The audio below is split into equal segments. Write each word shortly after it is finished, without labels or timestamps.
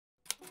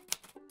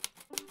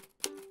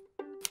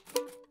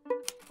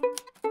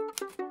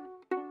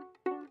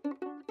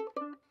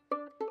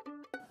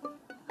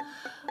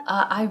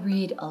I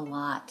read a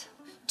lot.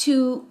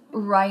 Two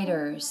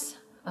writers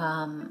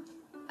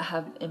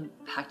have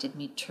impacted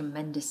me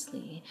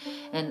tremendously.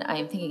 And I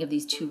am thinking of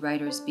these two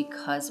writers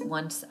because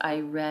once I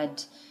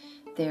read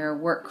their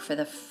work for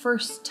the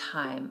first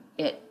time,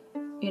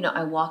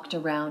 I walked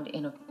around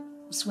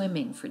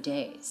swimming for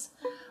days.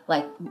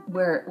 Like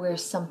where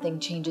something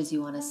changes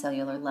you on a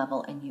cellular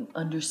level and you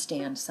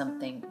understand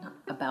something not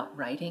about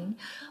writing,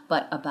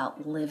 but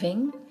about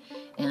living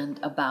and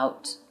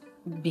about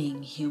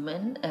being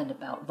human and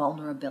about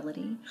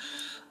vulnerability.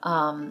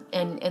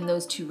 And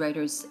those two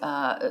writers,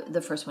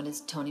 the first one is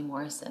Toni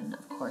Morrison,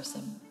 of course.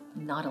 I'm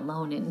not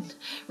alone in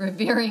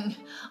revering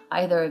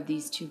either of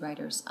these two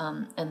writers.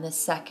 And the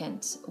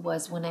second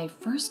was when I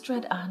first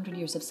read 100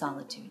 Years of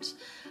Solitude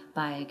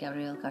by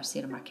Gabriel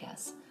Garcia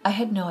Marquez. I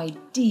had no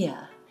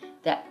idea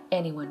that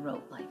anyone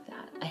wrote like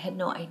that. I had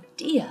no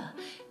idea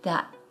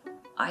that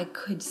I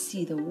could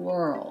see the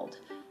world.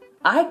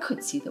 I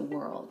could see the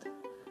world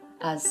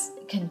as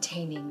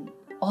containing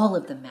all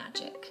of the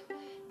magic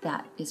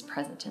that is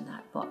present in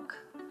that book.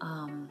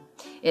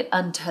 It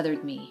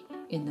untethered me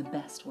in the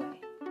best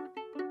way.